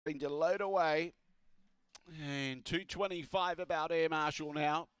To load away. And 225 about Air Marshal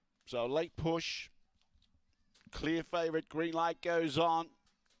now. So late push. Clear favourite. Green light goes on.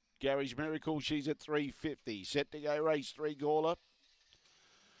 Gary's Miracle, she's at 350. Set to go race 3, Gawler.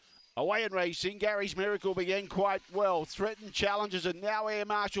 Away in racing, Gary's Miracle began quite well. Threatened challenges, and now Air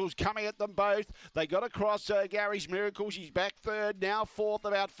Marshal's coming at them both. They got across Gary's Miracle. She's back third, now fourth,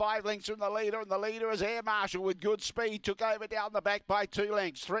 about 5 lengths from the leader. And the leader is Air Marshal with good speed. Took over down the back by 2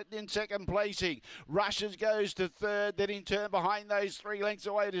 lengths. Threatened in second placing. Rushes goes to third, then in turn behind those 3 lengths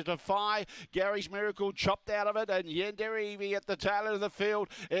away to Defy. Gary's Miracle chopped out of it, and Yender Evie at the tail end of the field.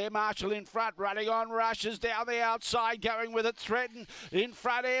 Air Marshal in front, running on. Rushes down the outside, going with it. Threatened in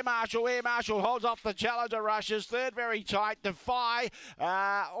front, Air Marshal. Air Marshal holds off the challenger. Rushes third, very tight. Defy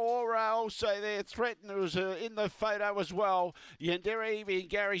also there. Threatened was in the photo as well. Yandera Evie and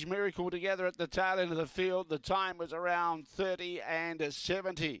Gary's Miracle together at the tail end of the field. The time was around 30 and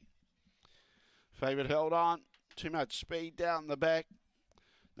 70. Favourite held on. Too much speed down the back.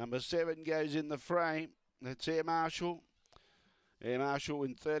 Number 7 goes in the frame. That's Air Marshal. Air Marshal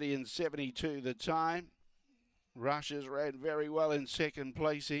in 30 and 72 the time. Rushes ran very well in second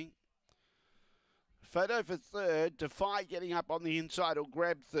placing. Photo for third. Defy getting up on the inside will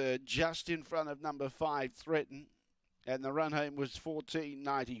grab third, just in front of number 5, Threaten. And the run home was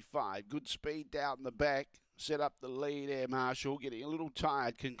 14.95. Good speed down the back. Set up the lead, Air Marshal. Getting a little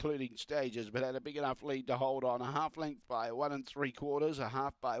tired concluding stages, but had a big enough lead to hold on. A half length by 1 3/4. A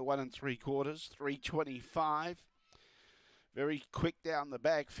half by 1 3/4. 3.25. Very quick down the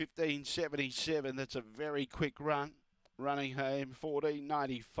back, 15.77. That's a very quick run. Running home,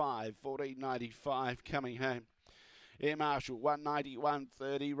 14.95. 14.95 coming home. Air Marshal,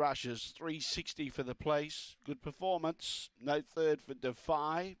 191.30. Rushes, 360 for the place. Good performance. No third for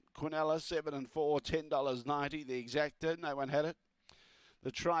Defy. Quinella, 7 and 4, $10.90. The exacta, no one had it.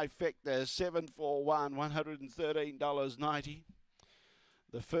 The trifecta, 7-4-1, $113.90.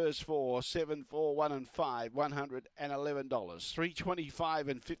 The first 4, 7, 4, 1 and 5, $111. 325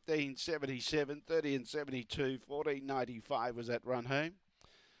 and 15.77, 30 and 72, 14.95 was that run home.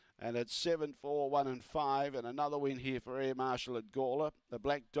 And it's 7, 4, 1 and 5, and another win here for Air Marshal at Gawler. The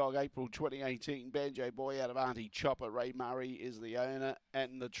Black Dog, April 2018, Banjo Boy out of Auntie Chopper. Ray Murray is the owner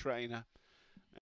and the trainer.